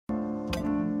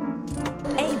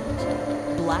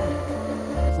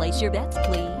black. Place your bets,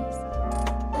 please.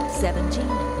 17,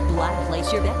 black.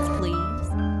 Place your bets, please.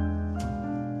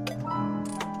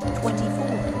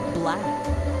 24, black.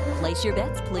 Place your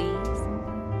bets, please.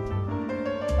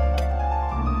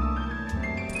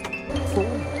 4,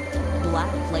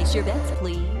 black. Place your bets,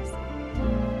 please.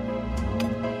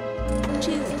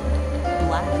 2,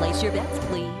 black. Place your bets,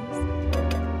 please.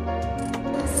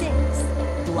 6,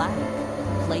 black.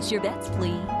 Place your bets,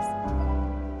 please.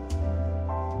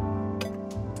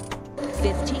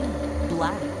 15,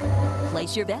 black.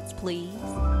 Place your bets, please.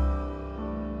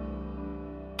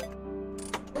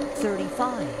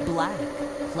 35, black.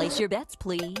 Place your bets,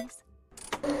 please.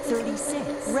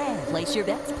 36, red. Place your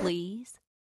bets, please.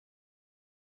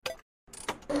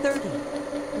 30,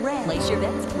 red. Place your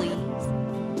bets, please.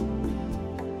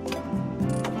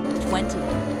 20,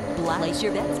 black. Place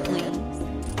your bets, please.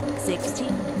 16,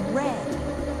 red.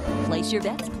 Place your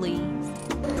bets, please.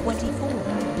 24,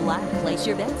 black. Place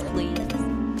your bets, please.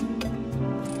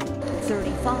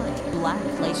 35, black.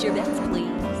 Place your bets, please.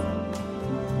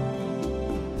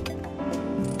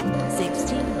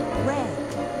 16, red.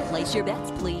 Place your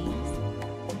bets, please.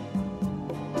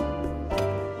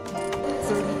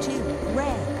 32,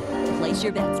 red. Place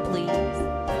your bets, please.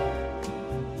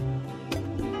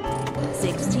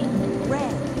 16,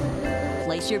 red.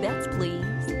 Place your bets, please.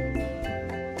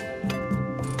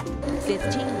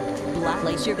 15, black.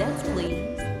 Place your bets, please.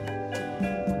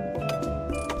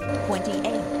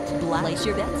 28, black. Place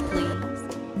your bets, please.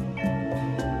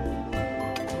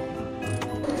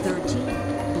 13,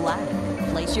 black.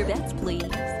 Place your bets,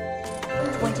 please.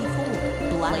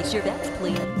 24, black. Place your bets,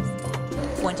 please.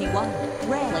 21,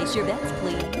 red. Place your bets,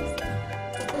 please.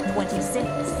 26,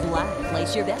 black.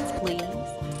 Place your bets, please.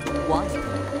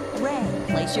 1, red.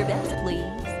 Place your bets, please.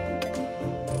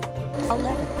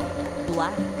 11,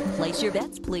 black. Place your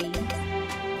bets, please.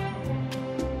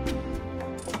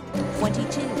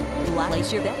 22, black.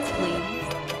 Place your bets, please.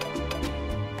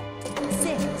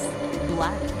 6,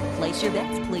 black. Place your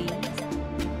bets, please.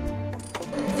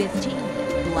 15,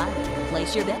 black.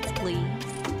 Place your bets, please.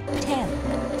 10,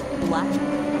 black.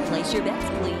 Place your bets,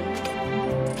 please.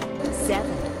 7,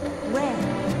 red.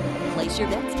 Place your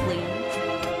bets, please.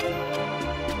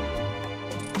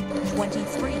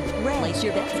 23, red. Place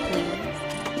your bets, please.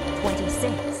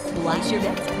 26, place your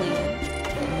bets, please.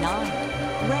 9,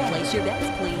 red. Place your bets,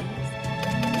 please.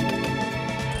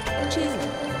 2,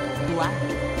 black.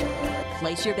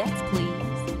 Place your bets, please.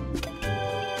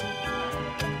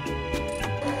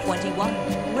 21,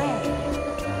 red.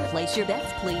 Place your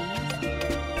bets, please.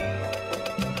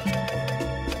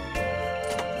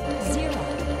 0,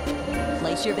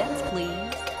 place your bets, please.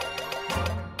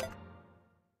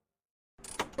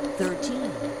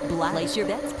 13, black. Place your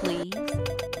bets, please.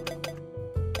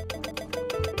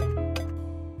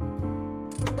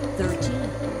 13,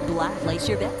 black. Place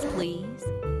your bets, please.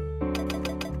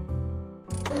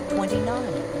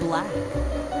 29, black.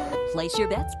 Place your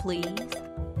bets, please.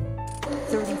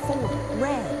 34,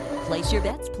 red. Place your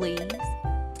bets, please.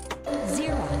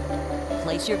 0,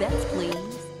 place your bets, please.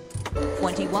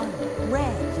 21,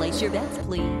 red. Place your bets,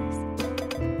 please.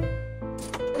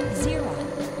 0,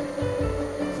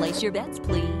 place your bets,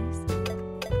 please.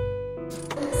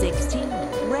 16,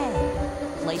 red.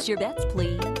 Place your bets,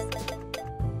 please.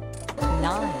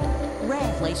 9,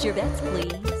 red. Place your bets,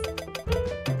 please.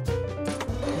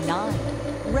 9,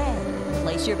 red.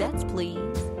 Place your bets, please.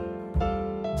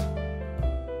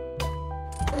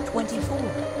 24,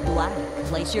 black.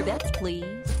 Place your bets, please.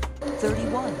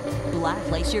 31, black.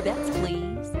 Place your bets,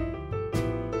 please.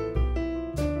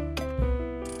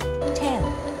 10,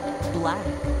 black.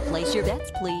 Place your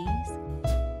bets, please.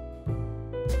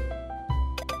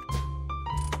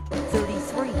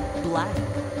 33, black.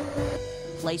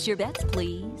 Place your bets,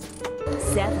 please.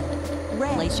 7,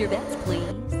 red. Place your bets,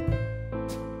 please.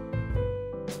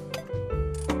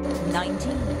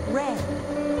 19, red.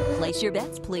 Place your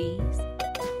bets, please.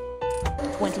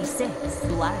 26,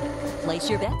 black. Place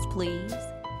your bets, please.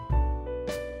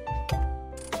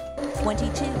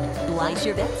 22, black. Place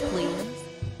your bets, please.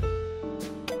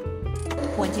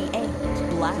 28,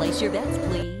 black. Place your bets,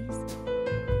 please.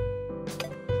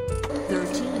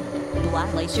 13, black.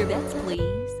 Place your bets, please.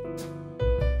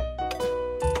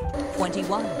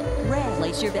 21, red.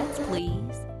 Place your bets,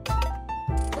 please.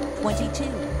 22,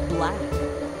 black.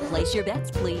 Place your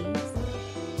bets, please.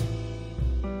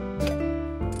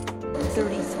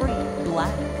 33,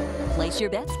 black. Place your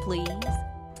bets, please.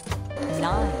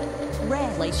 9,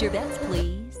 red. Place your bets,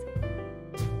 please.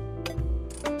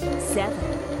 7,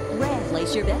 red.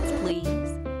 Place your bets, please.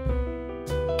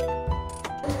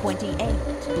 28,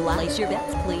 black. Place your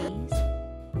bets, please.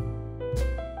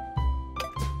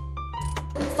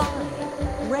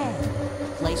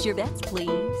 Place your bets,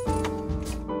 please.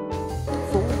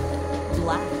 4.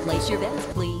 Black. Place your bets,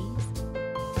 please.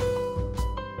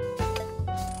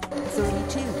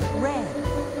 32. Red.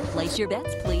 Place your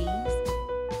bets, please.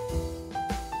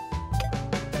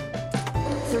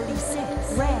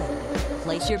 36. Red.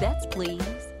 Place your bets, please.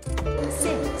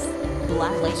 6.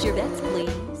 Black. Place your bets,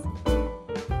 please.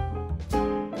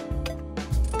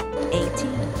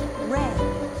 18. Red.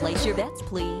 Place your bets,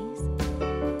 please.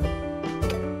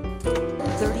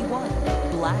 31.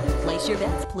 Black. Place your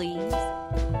bets, please.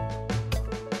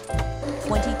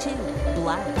 22.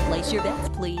 Black. Place your bets,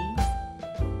 please.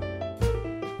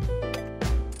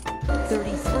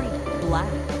 33.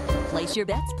 Black. Place your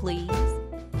bets, please.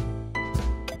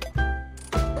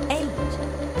 8.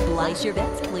 Place your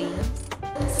bets, please.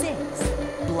 6.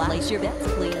 Black. Place your bets,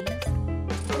 please.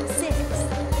 6.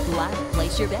 Black.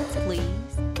 Place your bets,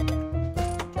 please.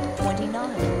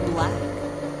 29. Black.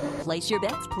 Place your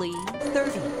bets, please.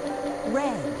 30.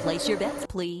 Red. Place your bets,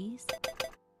 please.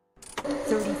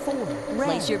 34. Red.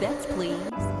 Place your bets, please.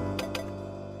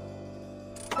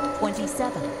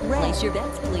 27. Red. Place your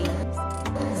bets, please.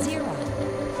 0.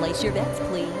 Place your bets,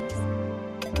 please.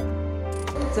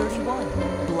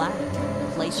 31. Black.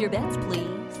 Place your bets,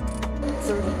 please.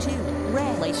 32.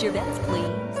 Red. Place your bets,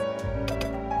 please.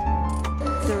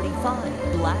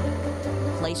 35. Black.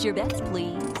 Place your bets,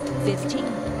 please. 15.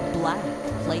 Black.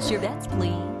 Place your bets,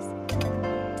 please.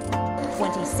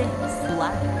 26.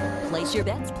 Black. Place your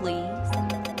bets, please.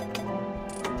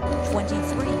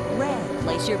 23. Red.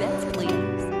 Place your bets, please.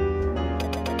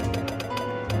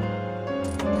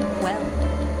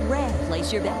 12. Red.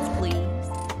 Place your bets, please.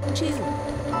 2.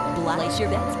 Black. Place your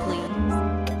bets, please.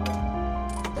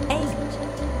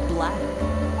 8. Black.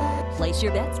 Place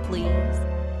your bets, please.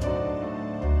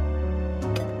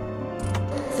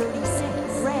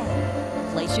 36. Red.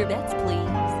 Place your bets, please.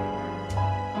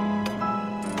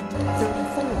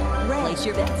 34. Red. Place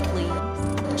your bets,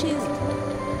 please. 2.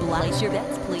 Black. Place your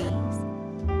bets, please.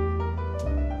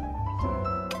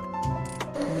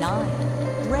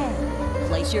 9. Red.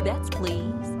 Place your bets,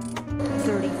 please.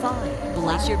 35.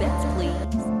 Place your bets,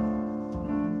 please.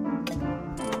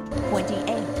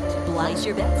 28. Place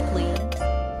your bets, please.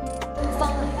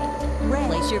 5. Red.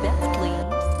 Place your bets, please.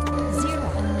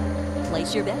 0.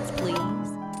 Place your bets, please.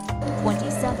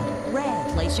 27.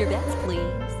 Red. Place your bets, please.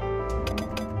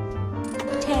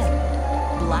 10.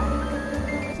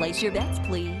 Black. Place your bets,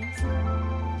 please.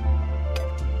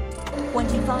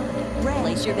 25. Red.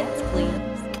 Place your bets, please.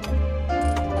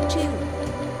 2.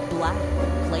 Black.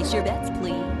 Place your bets,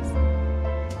 please.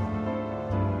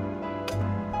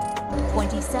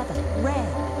 27. Red.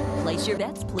 Place your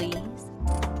bets, please.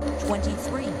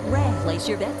 23. Red. Place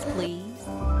your bets, please.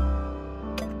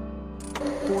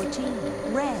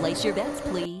 14. Red. Place your bets,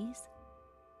 please.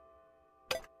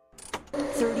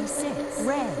 36.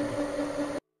 Red.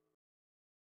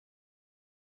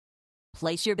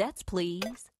 Place your bets, please.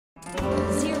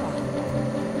 0.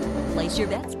 Place your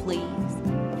bets, please.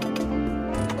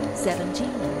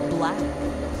 17. Black.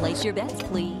 Place your bets,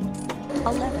 please.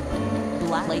 11.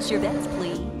 Black. Place your bets,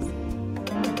 please.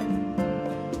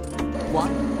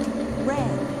 1.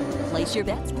 Red. Place your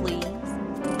bets, please.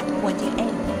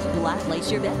 28. Black.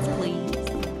 Place your bets, please.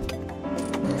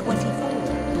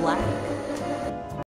 24. Black.